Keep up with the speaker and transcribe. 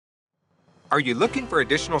Are you looking for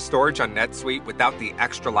additional storage on NetSuite without the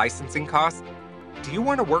extra licensing cost? Do you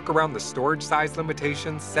want to work around the storage size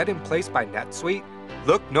limitations set in place by NetSuite?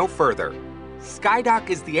 Look no further. SkyDoc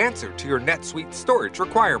is the answer to your NetSuite storage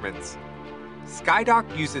requirements.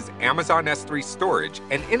 SkyDoc uses Amazon S3 storage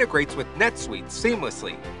and integrates with NetSuite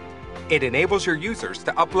seamlessly. It enables your users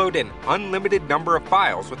to upload an unlimited number of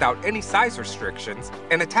files without any size restrictions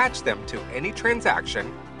and attach them to any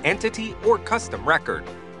transaction, entity, or custom record.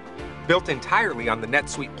 Built entirely on the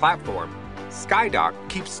NetSuite platform, SkyDoc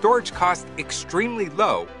keeps storage costs extremely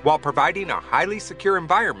low while providing a highly secure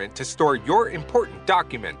environment to store your important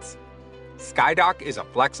documents. SkyDoc is a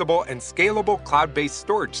flexible and scalable cloud-based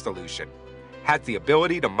storage solution, has the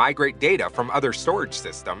ability to migrate data from other storage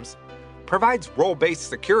systems, provides role-based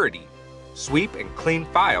security, sweep and clean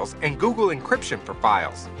files, and Google encryption for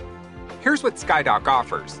files. Here's what SkyDoc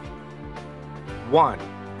offers. 1.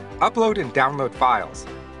 Upload and download files.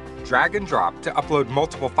 Drag and drop to upload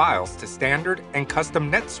multiple files to standard and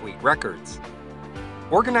custom NetSuite records.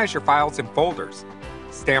 Organize your files in folders,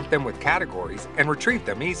 stamp them with categories, and retrieve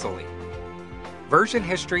them easily. Version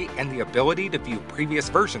history and the ability to view previous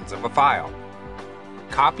versions of a file.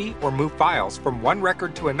 Copy or move files from one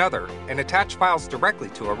record to another and attach files directly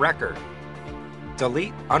to a record.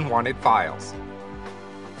 Delete unwanted files.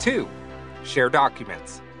 2. Share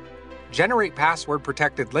documents. Generate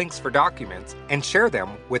password-protected links for documents and share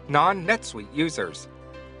them with non-NetSuite users.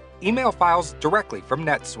 Email files directly from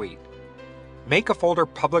NetSuite. Make a folder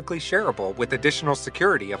publicly shareable with additional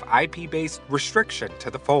security of IP-based restriction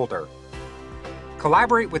to the folder.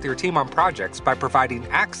 Collaborate with your team on projects by providing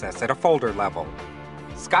access at a folder level.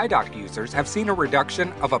 SkyDoc users have seen a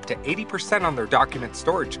reduction of up to 80% on their document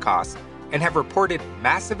storage costs and have reported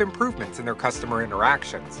massive improvements in their customer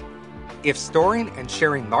interactions. If storing and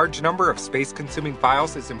sharing large number of space-consuming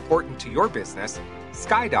files is important to your business,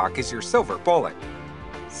 SkyDoc is your silver bullet.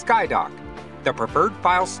 SkyDoc, the preferred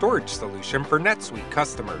file storage solution for NetSuite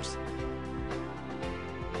customers.